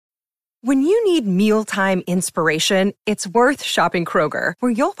When you need mealtime inspiration, it's worth shopping Kroger,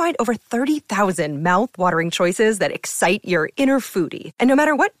 where you'll find over 30,000 mouth-watering choices that excite your inner foodie. And no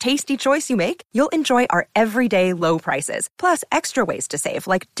matter what tasty choice you make, you'll enjoy our everyday low prices, plus extra ways to save,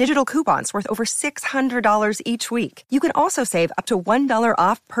 like digital coupons worth over $600 each week. You can also save up to $1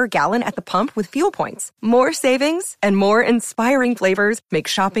 off per gallon at the pump with fuel points. More savings and more inspiring flavors make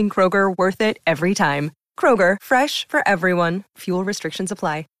shopping Kroger worth it every time. Kroger, fresh for everyone. Fuel restrictions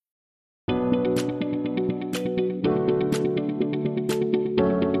apply.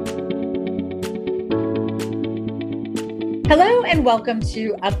 Hello and welcome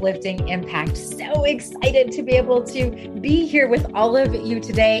to Uplifting Impact. So excited to be able to be here with all of you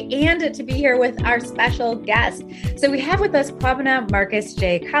today and to be here with our special guest. So we have with us Kwabena Marcus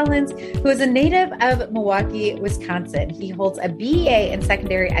J. Collins, who is a native of Milwaukee, Wisconsin. He holds a BA in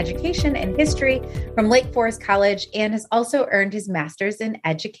secondary education and history from Lake Forest College and has also earned his master's in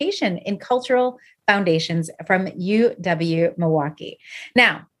education in cultural foundations from UW Milwaukee.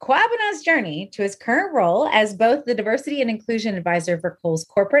 Now, Kwabena's journey to his current role as both the Diversity and Inclusion Advisor for Kohl's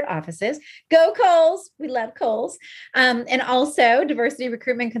corporate offices, go Kohl's, we love Kohl's, and also Diversity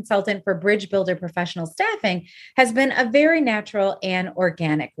Recruitment Consultant for Bridge Builder Professional Staffing, has been a very natural and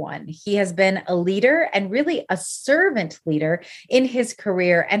organic one. He has been a leader and really a servant leader in his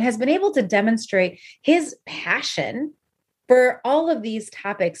career and has been able to demonstrate his passion for all of these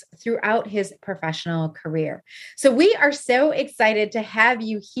topics throughout his professional career. So we are so excited to have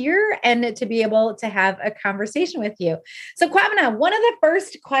you here and to be able to have a conversation with you. So Kwabena, one of the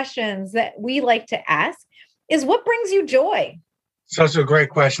first questions that we like to ask is, what brings you joy? Such a great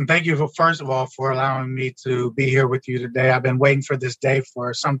question. Thank you, first of all, for allowing me to be here with you today. I've been waiting for this day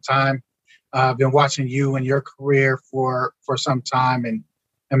for some time. I've been watching you and your career for some time and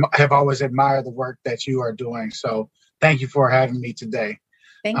have always admired the work that you are doing. So thank you for having me today.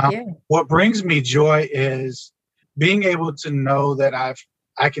 Thank you. What brings me joy is being able to know that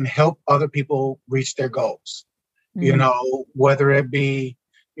I can help other people reach their goals. Mm-hmm. You know, whether it be,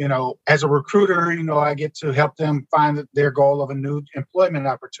 you know, as a recruiter, you know, I get to help them find their goal of a new employment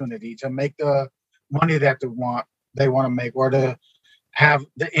opportunity, to make the money that they want to make, or to have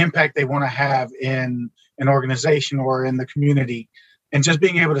the impact they want to have in an organization or in the community. And just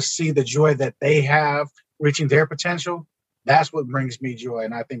being able to see the joy that they have reaching their potential, that's what brings me joy.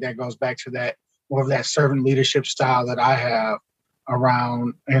 And I think that goes back to that, more of that servant leadership style that I have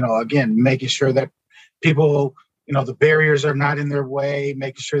around, you know, again, making sure that people, you know, the barriers are not in their way,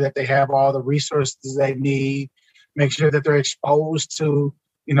 making sure that they have all the resources they need, make sure that they're exposed to,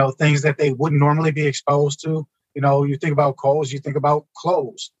 you know, things that they wouldn't normally be exposed to. You know, you think about Kohl's, you think about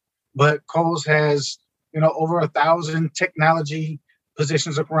clothes, but Kohl's has, you know, over 1,000 technology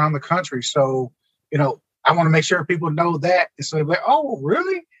positions around the country. So, you know, I want to make sure people know that. And so they're like, oh,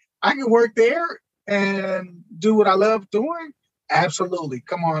 really? I can work there and do what I love doing? Absolutely.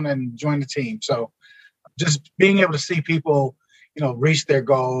 Come on and join the team. So just being able to see people, you know, reach their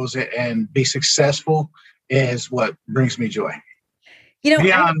goals and be successful is what brings me joy. You know,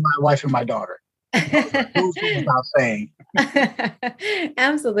 beyond my wife and my daughter. Without saying.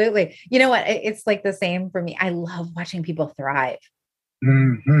 Absolutely. You know what? It's like the same for me. I love watching people thrive.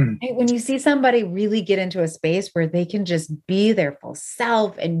 Mm-hmm. When you see somebody really get into a space where they can just be their full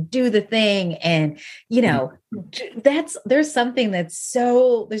self and do the thing, and you know, there's something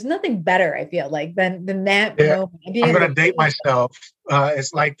there's nothing better, I feel like, than that moment. I'm going to date myself.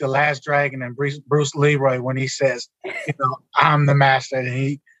 It's like The Last Dragon and Bruce Leroy when he says, you know, I'm the master, and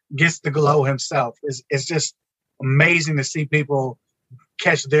he gets the glow himself. It's just amazing to see people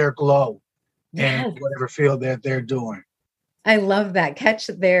catch their glow in whatever field that they're doing. I love that. Catch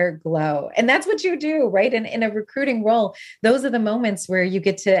their glow. And that's what you do, right? And in a recruiting role, those are the moments where you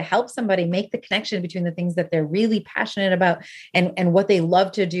get to help somebody make the connection between the things that they're really passionate about and what they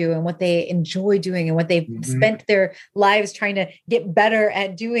love to do and what they enjoy doing and what they've spent their lives trying to get better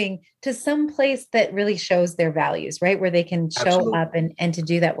at doing, to some place that really shows their values, right? Where they can show up and to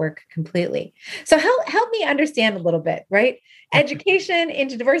do that work completely. So help me understand a little bit, right? Education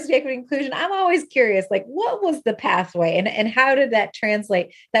into diversity, equity, inclusion. I'm always curious, like, what was the pathway and how did that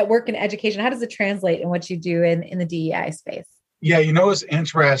translate, that work in education? How does it translate in what you do in the DEI space? Yeah, you know, it's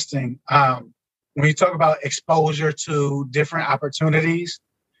interesting. When you talk about exposure to different opportunities,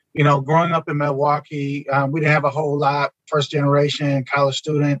 you know, growing up in Milwaukee, we didn't have a whole lot, first generation college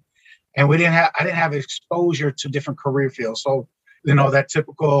student, and I didn't have exposure to different career fields. So, you know, that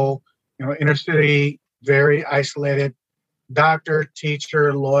typical, you know, inner city, very isolated, doctor,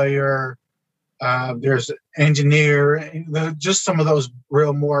 teacher, lawyer, there's engineer, just some of those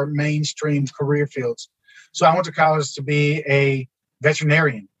real more mainstream career fields. So I went to college to be a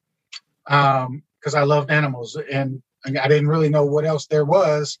veterinarian. because I loved animals, and I didn't really know what else there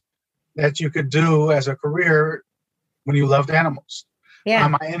was that you could do as a career when you loved animals.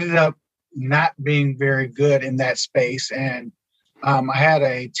 Yeah. I ended up not being very good in that space, and I had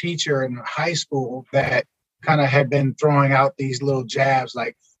a teacher in high school that kind of had been throwing out these little jabs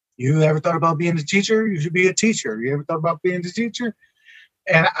like, you ever thought about being a teacher? You should be a teacher. You ever thought about being a teacher?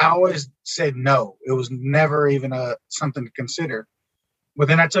 And I always said no. It was never even something to consider. But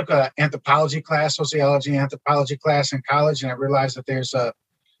then I took an anthropology class, sociology anthropology class in college, and I realized that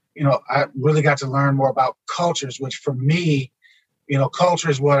I really got to learn more about cultures, which for me, culture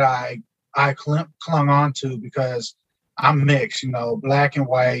is what I clung on to because I'm mixed, black and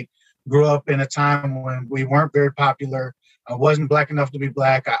white, grew up in a time when we weren't very popular. I wasn't black enough to be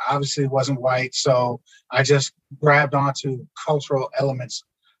black. I obviously wasn't white. So I just grabbed onto cultural elements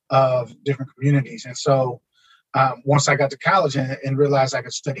of different communities. And so once I got to college and realized I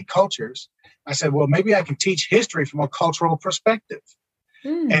could study cultures, I said, well, maybe I can teach history from a cultural perspective.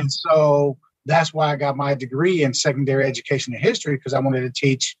 And so that's why I got my degree in secondary education and history, because I wanted to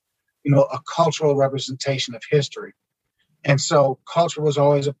teach, a cultural representation of history. And so culture was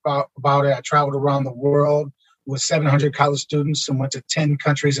always about it. I traveled around the world with 700 college students and went to 10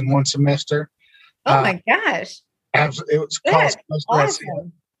 countries in one semester. Oh my gosh. Absolutely. It was called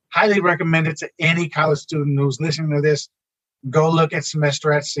awesome. Highly recommend it to any college student who's listening to this. Go look at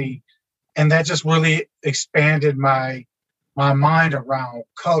Semester at Sea. And that just really expanded my mind around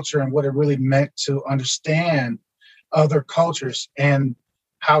culture and what it really meant to understand other cultures and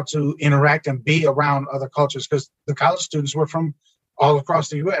how to interact and be around other cultures, because the college students were from all across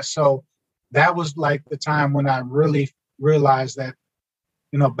the U.S. So that was like the time when I really realized that,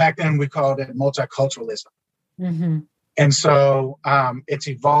 back then we called it multiculturalism. Mm-hmm. And so it's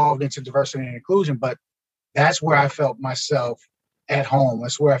evolved into diversity and inclusion, but that's where I felt myself at home.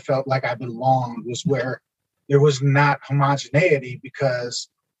 That's where I felt like I belonged, was where there was not homogeneity, because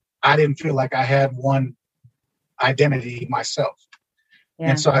I didn't feel like I had one identity myself.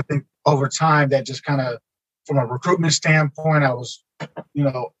 Yeah. And so I think over time that just kind of, from a recruitment standpoint, I was,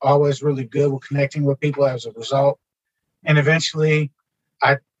 always really good with connecting with people as a result. And eventually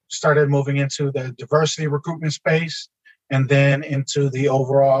I started moving into the diversity recruitment space and then into the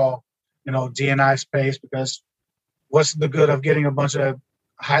overall, D&I space, because what's the good of getting a bunch of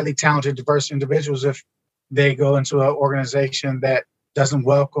highly talented, diverse individuals if they go into an organization that doesn't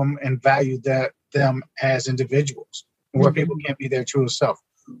welcome and value them as individuals, and where people can't be their true self,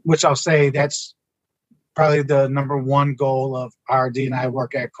 which I'll say that's probably the number one goal of our D&I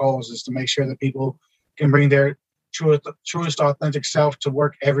work at Kohl's, is to make sure that people can bring their truest authentic self to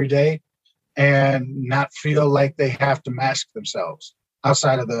work every day and not feel like they have to mask themselves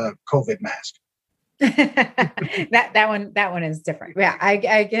outside of the COVID mask. that one is different. Yeah, I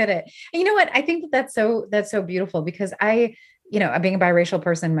get it. And you know what? I think that's so beautiful, because being a biracial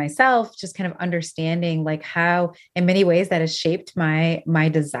person myself, just kind of understanding like how in many ways that has shaped my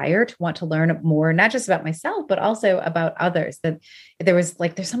desire to want to learn more, not just about myself, but also about others. That there's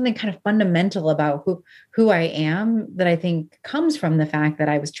something kind of fundamental about who I am that I think comes from the fact that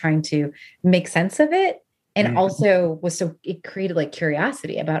I was trying to make sense of it. And also it created like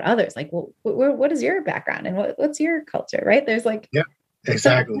curiosity about others. Like, well, what is your background and what's your culture? Right. There's like, yeah.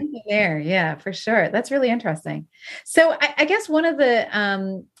 Exactly. There. Yeah, for sure. That's really interesting. So I guess one of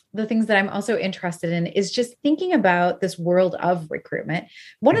the things that I'm also interested in is just thinking about this world of recruitment.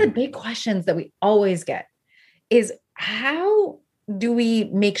 One of the big questions that we always get is, how do we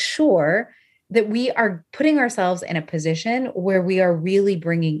make sure that we are putting ourselves in a position where we are really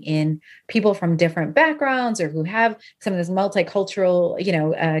bringing in people from different backgrounds or who have some of this multicultural,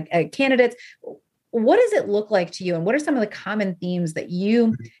 candidates? What does it look like to you? And what are some of the common themes that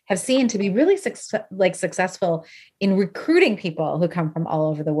you have seen to be really successful in recruiting people who come from all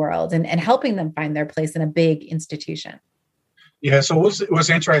over the world and helping them find their place in a big institution? Yeah. So what's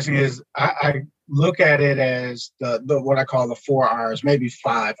interesting is I look at it as the what I call the 4 R's, maybe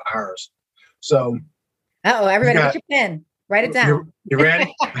 5 R's. So, everybody get your pen, write it down. You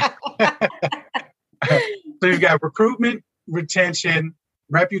ready? So you've got recruitment, retention,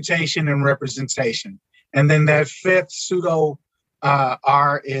 reputation, and representation. And then that 5th pseudo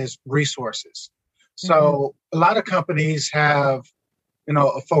R is resources. So a lot of companies have,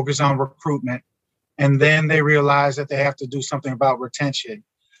 a focus on recruitment, and then they realize that they have to do something about retention.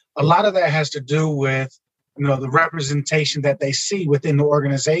 A lot of that has to do with, the representation that they see within the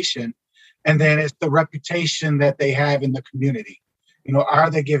organization. And then it's the reputation that they have in the community.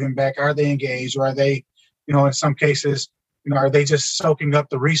 Are they giving back? Are they engaged? Or are they, in some cases, are they just soaking up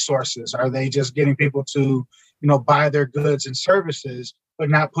the resources? Are they just getting people to, buy their goods and services, but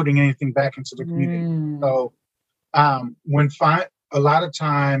not putting anything back into the community. So a lot of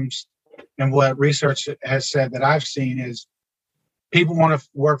times, and what research has said that I've seen is people want to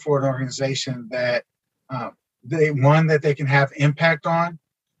work for an organization that that they can have impact on,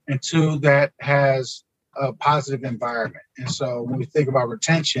 and two, that has a positive environment. And so when we think about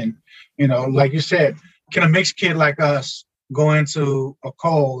retention, like you said, can a mixed kid like us go into a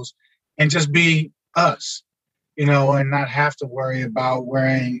Kohl's and just be us, and not have to worry about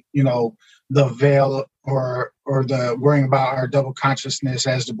wearing, the veil or the worrying about our double consciousness,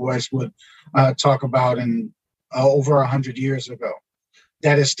 as Du Bois would talk about in over 100 years ago.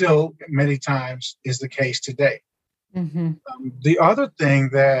 That is still many times is the case today. Mm-hmm. The other thing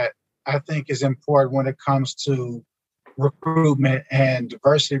that I think is important when it comes to recruitment and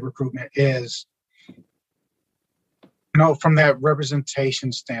diversity recruitment is, from that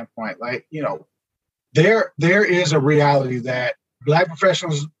representation standpoint, there is a reality that Black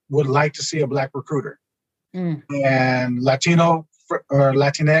professionals would like to see a Black recruiter, and Latino or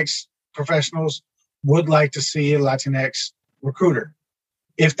Latinx professionals would like to see a Latinx recruiter.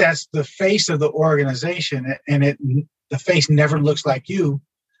 If that's the face of the organization and the face never looks like you,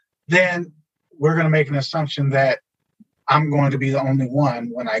 then we're going to make an assumption that I'm going to be the only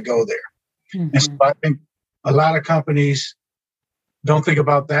one when I go there. Mm-hmm. And so I think a lot of companies don't think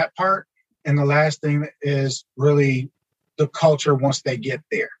about that part. And the last thing is really the culture once they get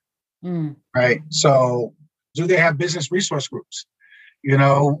there, right? So do they have business resource groups?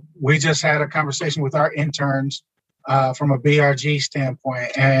 We just had a conversation with our interns from a BRG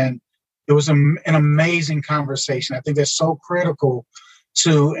standpoint, and it was an amazing conversation. I think that's so critical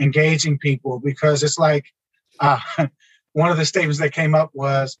to engaging people, because it's like one of the statements that came up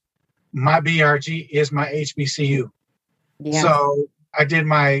was, my BRG is my HBCU. Yeah. So I did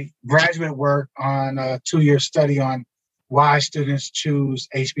my graduate work on a 2-year study on why students choose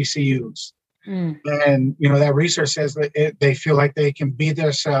HBCUs. And, that research says that they feel like they can be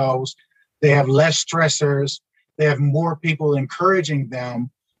themselves. They have less stressors. They have more people encouraging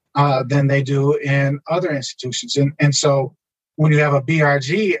them than they do in other institutions. And so when you have a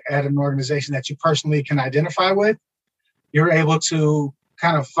BRG at an organization that you personally can identify with, you're able to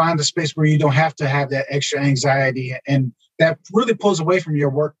kind of find a space where you don't have to have that extra anxiety, and that really pulls away from your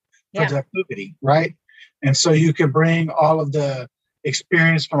work productivity, right? And so you can bring all of the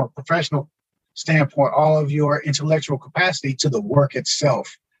experience from a professional standpoint, all of your intellectual capacity to the work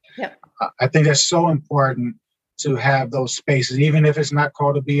itself. Yep. I think that's so important to have those spaces, even if it's not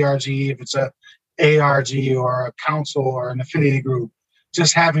called a BRG, if it's a ARG or a council or an affinity group,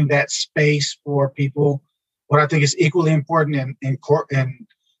 just having that space for people. What I think is equally important in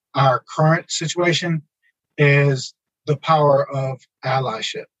our current situation is the power of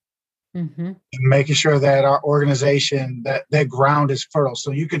allyship. Mm-hmm. And making sure that our organization, that ground is fertile.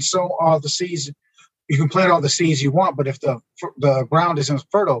 So you can sow all the seeds, you can plant all the seeds you want, but if the ground isn't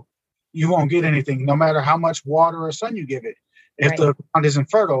fertile, you won't get anything, no matter how much water or sun you give it. If the ground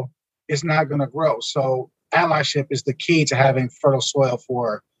isn't fertile, it's not going to grow. So allyship is the key to having fertile soil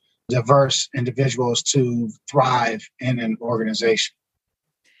for diverse individuals to thrive in an organization.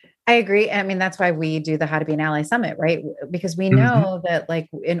 I agree. I mean, that's why we do the How to Be an Ally Summit, right? Because we know that,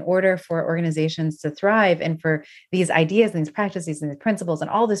 in order for organizations to thrive and for these ideas and these practices and these principles and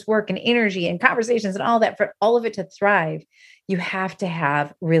all this work and energy and conversations and all that, for all of it to thrive, you have to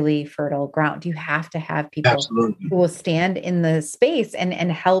have really fertile ground. You have to have people who will stand in the space and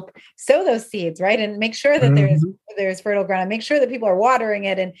help sow those seeds, right? And make sure that there's fertile ground, and make sure that people are watering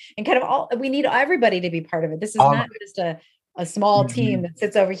it, and kind of we need everybody to be part of it. This is not just a small team that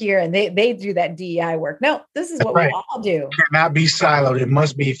sits over here and they do that DEI work. No, this is what we all do. It cannot be siloed. It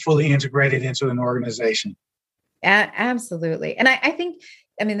must be fully integrated into an organization. Absolutely. And I think,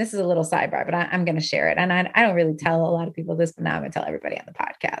 this is a little sidebar, but I'm going to share it. And I don't really tell a lot of people this, but now I'm going to tell everybody on the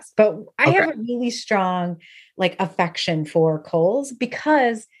podcast. But I have a really strong affection for Kohl's,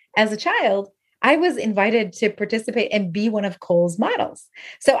 because as a child, I was invited to participate and be one of Kohl's models.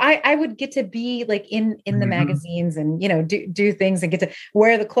 So I would get to be in the magazines and, do things and get to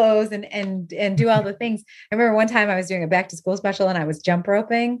wear the clothes and do all the things. I remember one time I was doing a back to school special and I was jump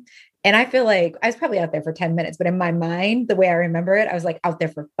roping, and I feel like I was probably out there for 10 minutes, but in my mind, the way I remember it, I was out there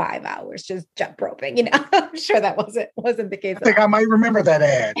for 5 hours, just jump roping. I'm sure that wasn't the case. I think I might remember that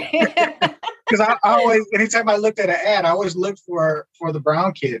ad. Because I always, anytime I looked at an ad, I always looked for the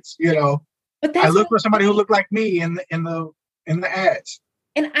brown kids, But I looked for somebody who looked like me in the ads.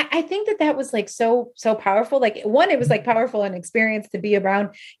 And I think that that was like so powerful. Like one, it was like powerful and experience to be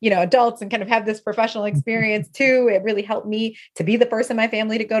around, adults and kind of have this professional experience. Two, it really helped me to be the first in my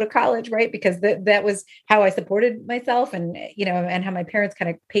family to go to college, right? Because that was how I supported myself and, and how my parents kind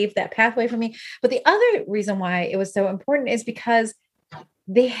of paved that pathway for me. But the other reason why it was so important is because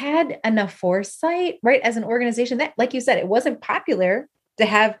they had enough foresight, right? As an organization that, like you said, it wasn't popular to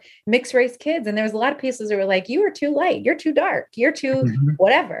have mixed race kids. And there was a lot of pieces that were like, you are too light, you're too dark, you're too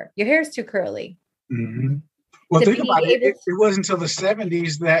whatever, your hair's too curly. Mm-hmm. Well, think about it. It wasn't until the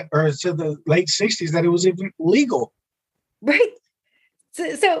 70s or to the late 60s that it was even legal. Right.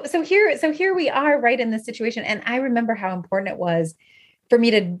 So here we are right in this situation. And I remember how important it was for me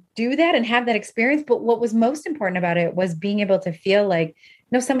to do that and have that experience. But what was most important about it was being able to feel like,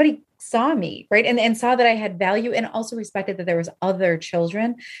 no, somebody saw me, right? And saw that I had value and also respected that there was other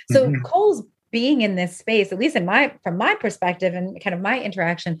children. So Cole's being in this space, at least from my perspective and kind of my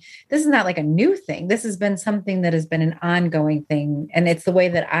interaction, this is not like a new thing. This has been something that has been an ongoing thing. And it's the way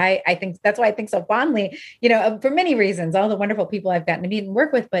that I think that's why I think so fondly, for many reasons, all the wonderful people I've gotten to meet and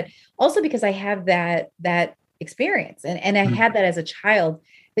work with, but also because I have that experience. And I had that as a child.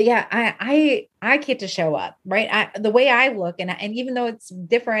 But yeah, I get to show up, right? The way I look, and even though it's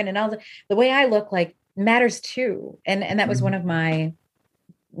different, and all the way I look like matters too. And that was one of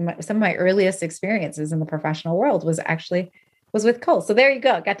some of my earliest experiences in the professional world was with Cole. So there you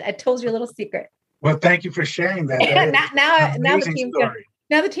go. I told you a little secret. Well, thank you for sharing that.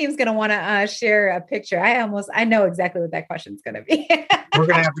 Now the team's going to want to share a picture. I know exactly what that question is going to be. We're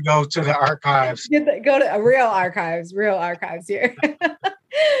going to have to go to the archives. Go to real archives here.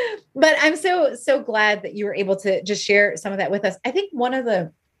 But I'm so glad that you were able to just share some of that with us. I think one of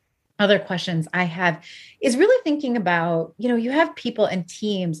the other questions I have is really thinking about, you have people and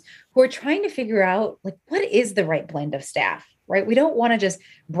teams who are trying to figure out like, what is the right blend of staff, right? We don't want to just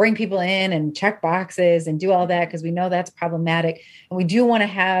bring people in and check boxes and do all that because we know that's problematic. And we do want to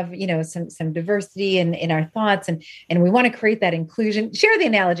have, some diversity in our thoughts and we want to create that inclusion. Share the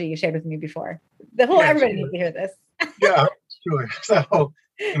analogy you shared with me before. Everybody needs to hear this. Yeah, sure. So,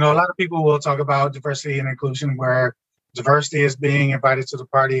 a lot of people will talk about diversity and inclusion where diversity is being invited to the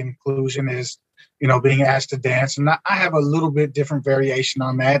party, inclusion is, being asked to dance. And I have a little bit different variation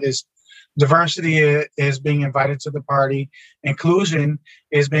on that. Is diversity is being invited to the party. Inclusion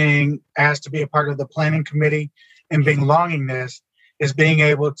is being asked to be a part of the planning committee, and belongingness is being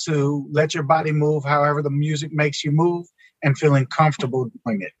able to let your body move however the music makes you move and feeling comfortable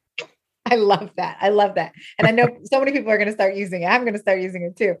doing it. I love that. And I know so many people are going to start using it. I'm going to start using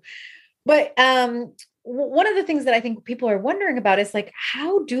it too. But one of the things that I think people are wondering about is like,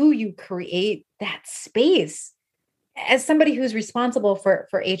 how do you create that space as somebody who's responsible for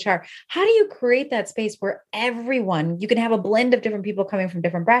HR? How do you create that space where you can have a blend of different people coming from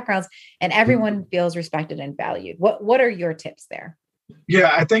different backgrounds and everyone feels respected and valued? What are your tips there?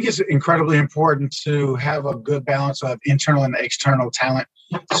 Yeah, I think it's incredibly important to have a good balance of internal and external talent.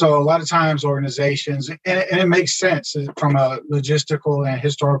 So a lot of times organizations, and it makes sense from a logistical and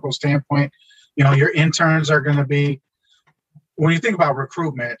historical standpoint, your interns are going to be, when you think about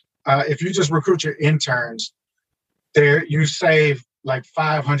recruitment, if you just recruit your interns, you save like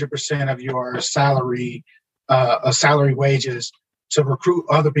 500% of your salary wages to recruit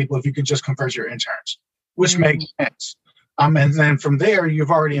other people if you can just convert your interns, which makes sense. And then from there, you've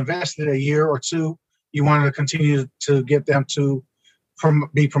already invested a year or two. You want to continue to get them to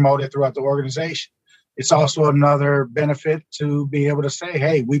be promoted throughout the organization. It's also another benefit to be able to say,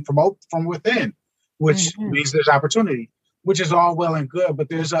 hey, we promote from within, which means there's opportunity, which is all well and good. But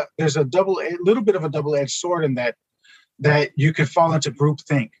there's a little bit of a double-edged sword in that you could fall into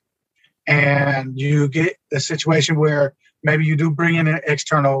groupthink. And you get a situation where maybe you do bring in an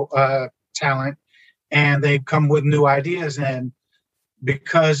external talent and they come with new ideas. And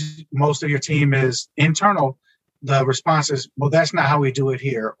because most of your team is internal, the response is, well, that's not how we do it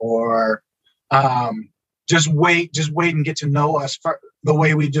here. Or just wait and get to know us the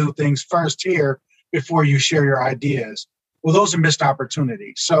way we do things first here before you share your ideas. Well, those are missed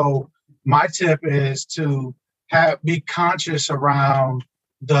opportunities. So my tip is to be conscious around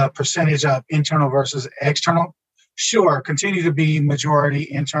the percentage of internal versus external. Sure, continue to be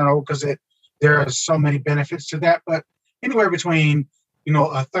majority internal because there are so many benefits to that. But anywhere between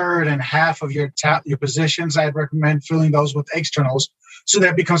a third and half of your positions, I'd recommend filling those with externals, so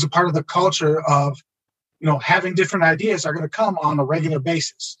that becomes a part of the culture of having different ideas are going to come on a regular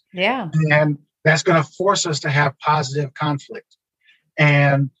basis. Yeah, and that's going to force us to have positive conflict.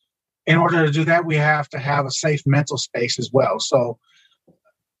 And in order to do that, we have to have a safe mental space as well. So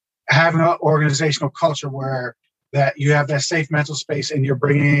having an organizational culture where that you have that safe mental space and you're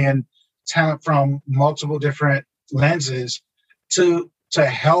bringing in talent from multiple different lenses to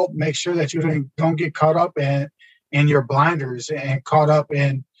help make sure that you don't get caught up in your blinders and caught up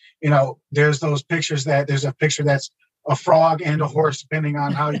in, there's those pictures there's a picture that's a frog and a horse, depending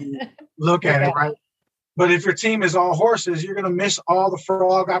on how you look at it, right? But if your team is all horses, you're going to miss all the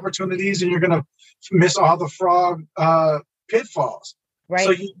frog opportunities and you're going to miss all the frog pitfalls. Right.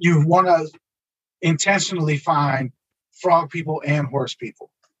 So you want to intentionally find frog people and horse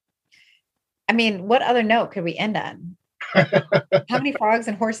people. I mean, what other note could we end on? How many frogs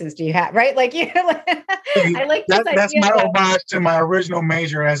and horses do you have? Right? Like, I like this idea. That's my homage to my original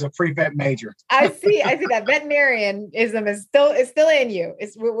major as a pre-vet major. I see that veterinarianism is still in you.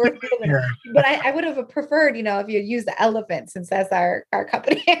 We're feeling it. But I would have preferred, if you used the elephant, since that's our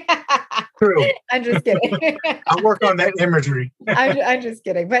company. True. I'm just kidding. I'll work on that imagery. I'm just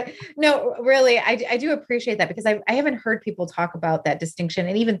kidding. But no, really, I do appreciate that, because I haven't heard people talk about that distinction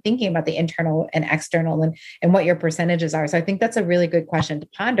and even thinking about the internal and external and what your percentages are. So I think that's a really good question to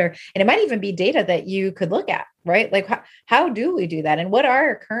ponder. And it might even be data that you could look at, right? Like how do we do that? And what are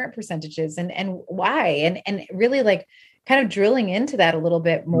our current percentages and why? And really like kind of drilling into that a little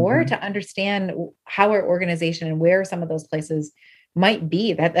bit more to understand how our organization and where some of those places might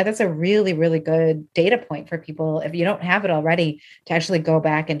be. That's a really, really good data point for people, if you don't have it already, to actually go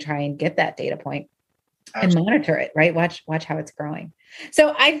back and try and get that data point. Absolutely. And monitor it, right? Watch how it's growing.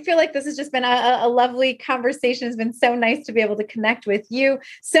 So I feel like this has just been a lovely conversation. It's been so nice to be able to connect with you.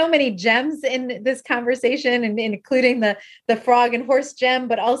 So many gems in this conversation, and including the frog and horse gem,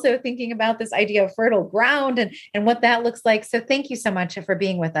 but also thinking about this idea of fertile ground and what that looks like. So thank you so much for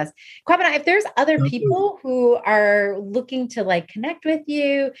being with us. Kwabena, if there's other people who are looking to like connect with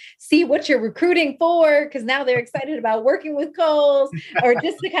you, see what you're recruiting for, because now they're excited about working with Kohl's, or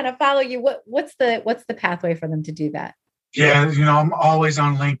just to kind of follow you, what's the pathway for them to do that? Yeah, I'm always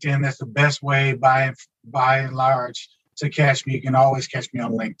on LinkedIn. That's the best way by and large to catch me. You can always catch me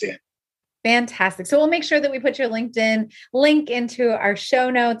on LinkedIn. Fantastic. So we'll make sure that we put your LinkedIn link into our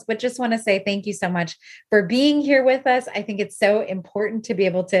show notes, but just want to say thank you so much for being here with us. I think it's so important to be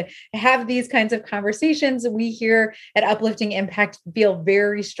able to have these kinds of conversations. We here at Uplifting Impact feel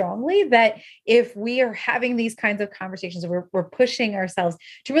very strongly that if we are having these kinds of conversations, we're pushing ourselves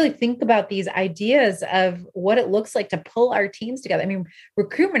to really think about these ideas of what it looks like to pull our teams together. I mean,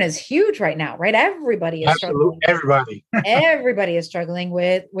 recruitment is huge right now, right? Everybody is struggling. Everybody is struggling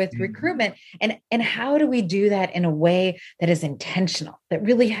with recruitment. And how do we do that in a way that is intentional, that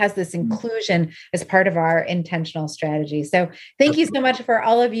really has this inclusion as part of our intentional strategy? So thank you so much for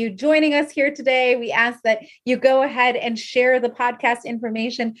all of you joining us here today. We ask that you go ahead and share the podcast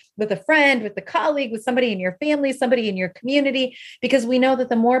information with a friend, with a colleague, with somebody in your family, somebody in your community, because we know that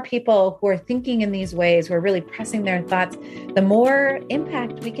the more people who are thinking in these ways, who are really pressing their thoughts, the more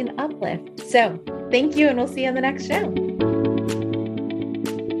impact we can uplift. So thank you, and we'll see you on the next show.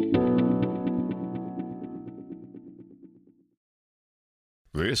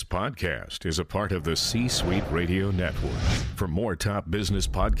 This podcast is a part of the C-Suite Radio Network. For more top business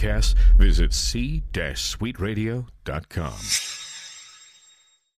podcasts, visit c-suiteradio.com.